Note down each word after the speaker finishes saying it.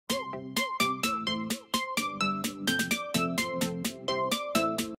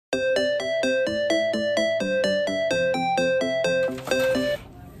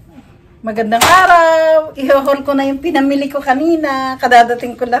Magandang araw! I-haul ko na yung pinamili ko kanina.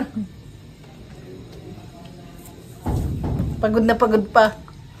 Kadadating ko lang. Pagod na pagod pa.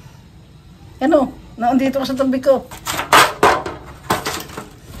 Ano? Naandito ko sa tabi ko.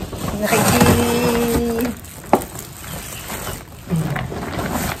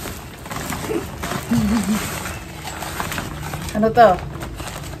 Ano to?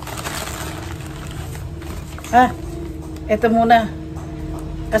 Ito muna.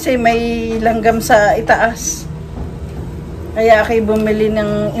 Kasi may langgam sa itaas. Kaya ako'y bumili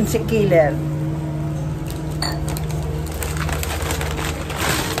ng insect killer.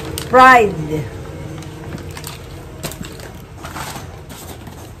 Pride.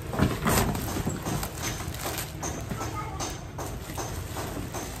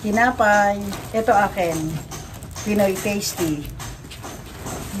 Tinapay. Ito akin. Pinoy Tasty.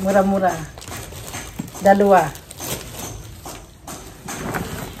 Mura-mura. Dalawa.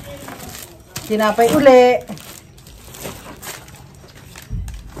 Tinapay uli.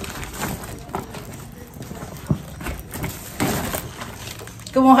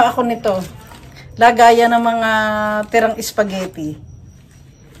 Kumuha ako nito. Lagayan ng mga tirang spaghetti.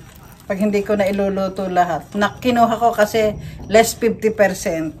 Pag hindi ko na iluluto lahat. Kinuha ko kasi less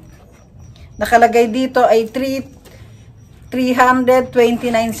 50%. Nakalagay dito ay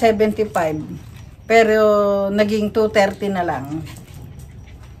 329.75. Pero naging 230 na lang.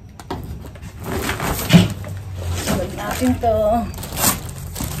 Sabag natin to.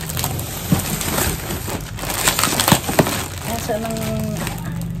 Nasaan ang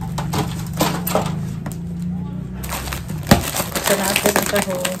natin ang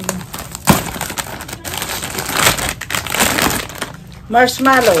kahon.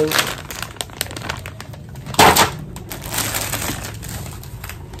 Marshmallow.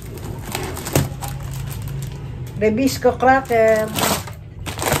 Rebisco cracker.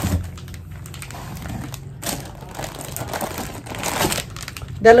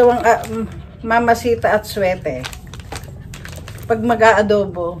 Dalawang mamasita at swete. Pag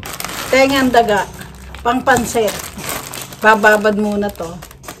mag-aadobo. Tengang daga. Pang pansit. Bababad muna to.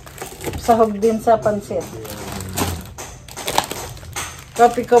 Sahog din sa pansit.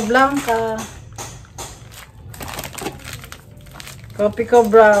 Copico blanca. Copico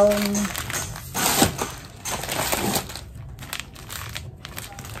brown.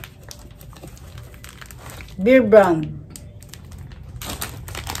 Beer brand.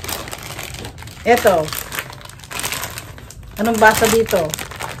 Ito. Anong basa dito?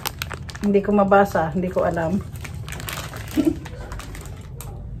 Hindi ko mabasa. Hindi ko alam.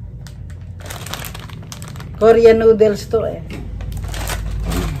 Korean noodles to eh.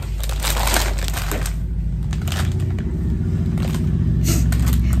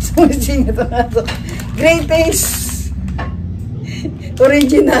 Sumising ito nga to. Great taste.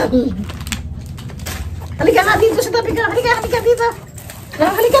 Original. Halika nga dito sa tabi ka. Halika dito.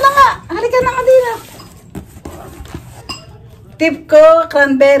 Halika na nga. Halika na nga dito. Tip ko,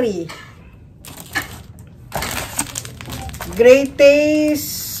 cranberry. Great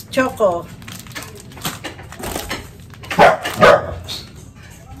taste, choco.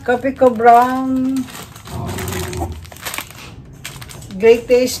 Coffee ko brown. Great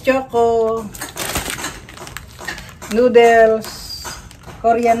taste, choco. Noodles.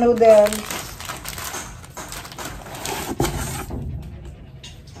 Korean noodles.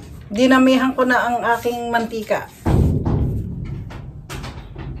 Dinamihan ko na ang aking mantika.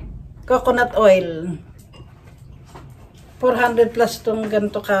 Coconut oil. 400 plus tong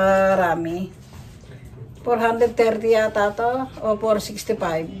ganito karami. 430 yata to o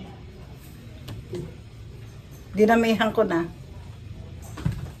 465. Dinamihan ko na.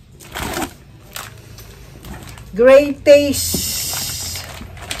 Great taste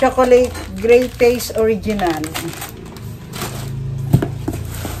chocolate, great taste original.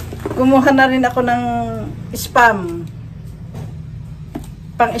 Kumuha na rin ako ng spam.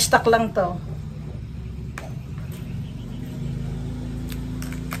 Pang-stock lang to.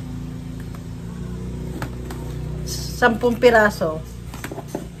 Sampung piraso.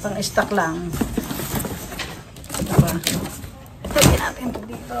 Pang-stock lang. Ito ba? Lagyan natin ito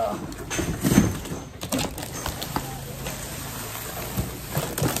dito.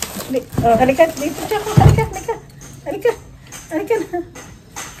 Halika dito. Halika na.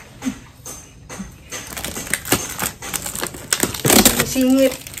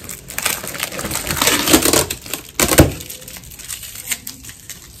 Singit.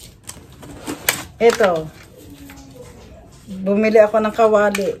 Ito. Bumili ako ng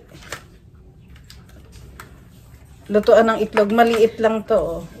kawali. Lutuan ng itlog. Maliit lang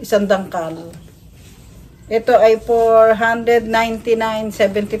to. Isang dangkal. Ito ay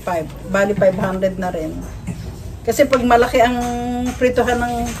 499.75. Bali 500 na rin. Kasi pag malaki ang prituhan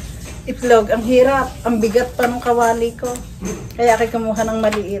ng itlog, ang hirap, ang bigat pa ng kawali ko. Kaya ako kumuha ng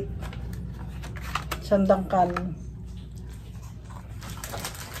maliit. Sandangkal.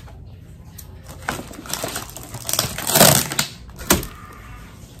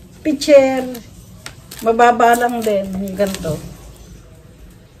 Pitcher. Mababa lang din. Ganito.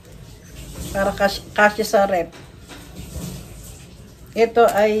 Para kasya sa rep. Ito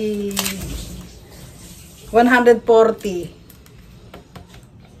ay 140.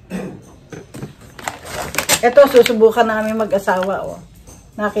 Ito susubukan namin mag-asawa. Oh.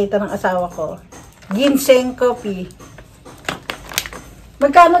 Nakita ng asawa ko. Ginseng coffee.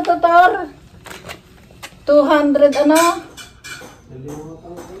 Magkano to, Tor? 200 ano?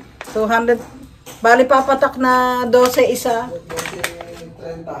 200. Bali papatak na 12 isa.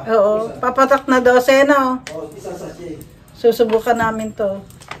 Oo, papatak na 12 no. Susubukan namin to.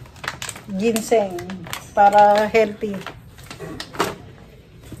 Ginseng para healthy.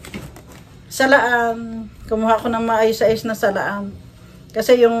 Salaan. Kumuha ko ng maayos-ayos na salaan.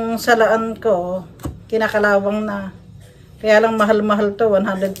 Kasi yung salaan ko, kinakalawang na. Kaya lang mahal-mahal to,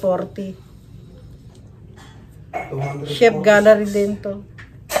 140. Chef Gallery din to.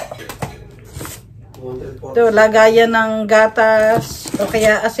 Ito, lagayan ng gatas o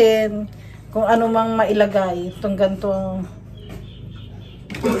kaya asin, kung ano mang mailagay. Itong gantong.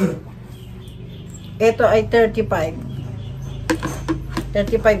 Ito ay 35.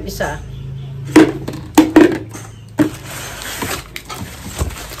 35 isa.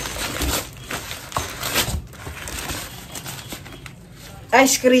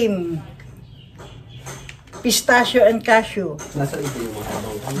 Ice cream. Pistachio and cashew. Nasa ito yung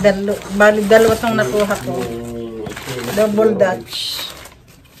Bali, dalawa itong nakuha ko. Double Dutch.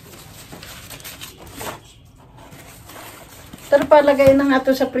 Pero palagay na nga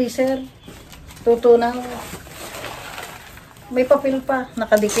ito sa freezer. Tutunaw. May papel pa.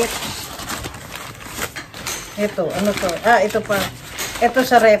 Nakadikit. Ito. Ano to? Ah, ito pa. Ito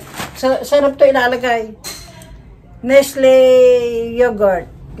sa rep. Sa rep to ilalagay. Nestle yogurt.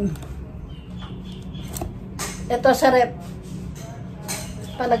 Ito sa rep.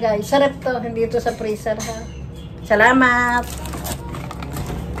 Palagay. Sa rep to. Hindi ito sa freezer ha. Salamat.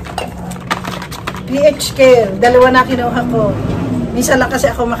 pH scale. Dalawa na kinuha ko. Minsan lang kasi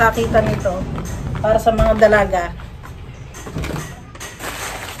ako makakita nito. Para sa mga dalaga.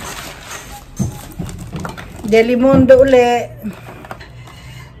 Delimundo uli.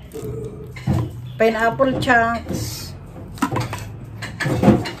 Pineapple chunks.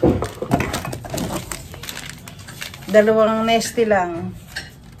 Dalawang Nestle lang.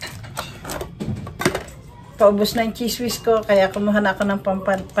 Paubos na yung cheese whiz ko, kaya kumuha na ako ng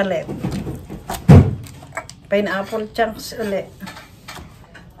pampalit. Pineapple chunks ulit.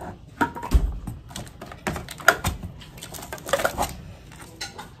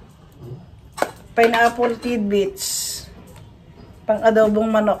 Pineapple tidbits. Pang adobong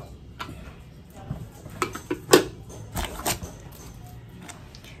manok.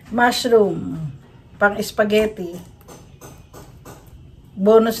 Mushroom. Pang spaghetti.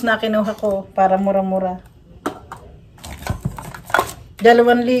 Bonus na kinuha ko para mura-mura.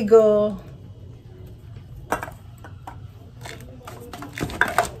 2,000.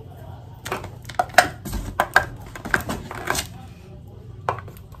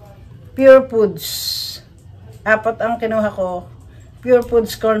 Pure Foods. 4 ang kinuha ko. Pure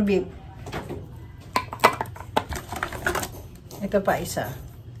Foods corned beef. Ito pa isa.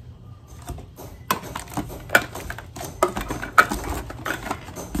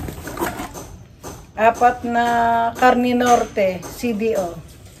 Apat na Carne Norte, CDO.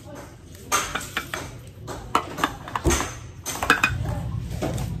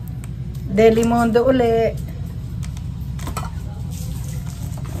 Delimundo uli.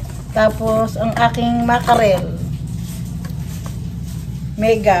 Tapos, ang aking mackerel.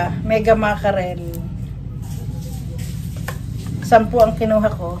 Mega mackerel. 10 ang kinuha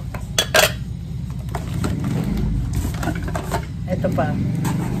ko. Ito pa.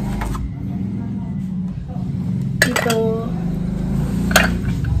 Ito.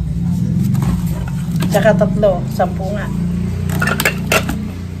 Tsaka 3. 10 nga.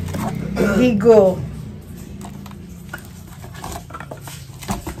 Higo.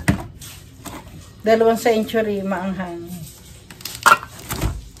 Dalawang century, maanghang.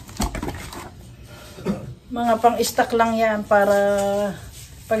 Mga pang-stock lang yan para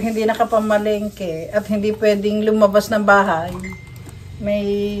pag hindi nakapamalengke at hindi pwedeng lumabas ng bahay, may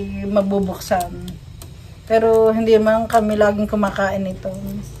mabubuksan. Pero hindi man kami laging kumakain ito.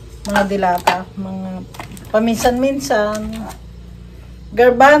 Mga dilata, mga Paminsan-minsan.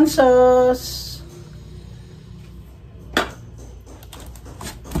 Garbanzos.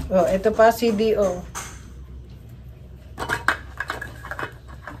 Oh, ito pa CDO.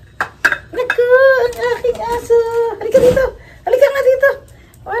 Naku, ang aking aso. Halika dito. Halika nga dito.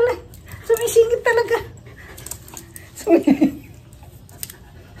 Wala. Sumisingit talaga.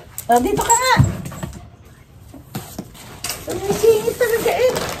 Oh, dito ka nga. Sumisingit talaga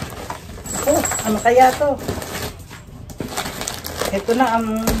eh. Oh, ano kaya to? Ito na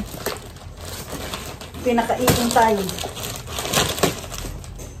ang pinakaihintay.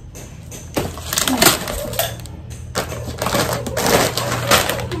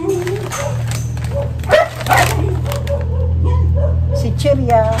 Si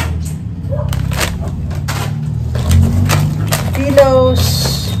Chiria. Kilos.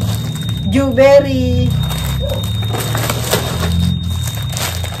 Dewberry.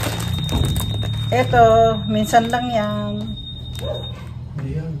 Ito, minsan lang yan.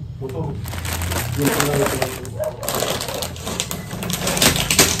 Ayan, MAUTO.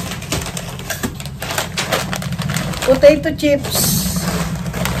 Potato chips.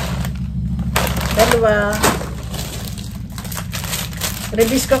 Dalawa.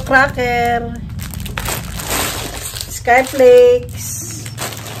 Rebisco cracker. Skyflakes.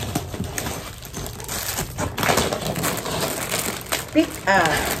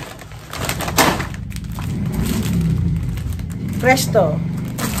 Pick-up. Presto.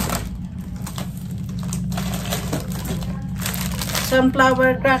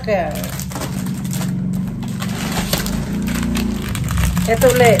 Sunflower cracker. Ito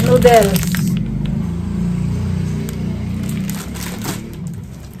ulit, noodles.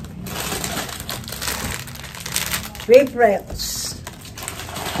 Wafers.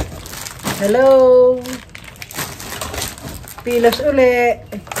 Hello. Pilos ulit.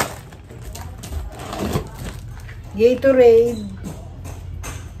 Gatorade.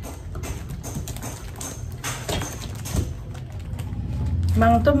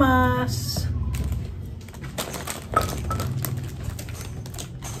 Mang Tomas.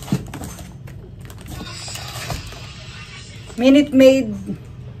 Minute Maid.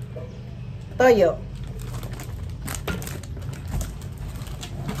 Toyo.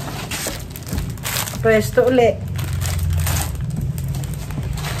 Presto ulit.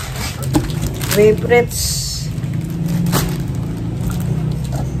 Wafers.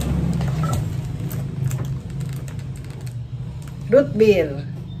 Root beer.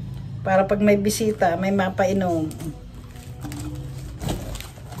 Para pag may bisita, may mapainom.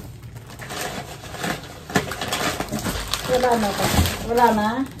 Wala na pa. Wala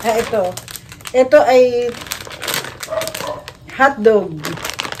na. Ah, ito. Ito ay hotdog.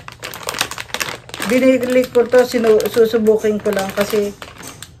 Binili ko to, susubukin ko lang kasi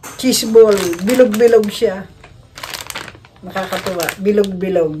cheese ball. Bilog-bilog siya. Nakakatuwa.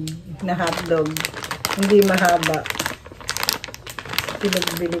 Bilog-bilog na hotdog. Hindi mahaba.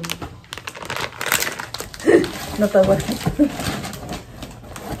 Bilog-bilog. Natawa.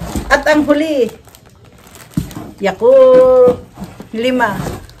 At ang huli, Yakult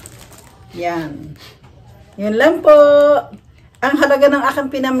 5. Yan. Yun lang po. Ang halaga ng aking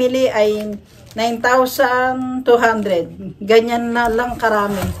pinamili ay 9,200. Ganyan na lang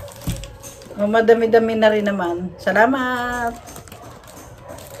karami. Madami-dami na rin naman. Salamat.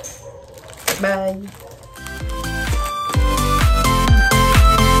 Bye.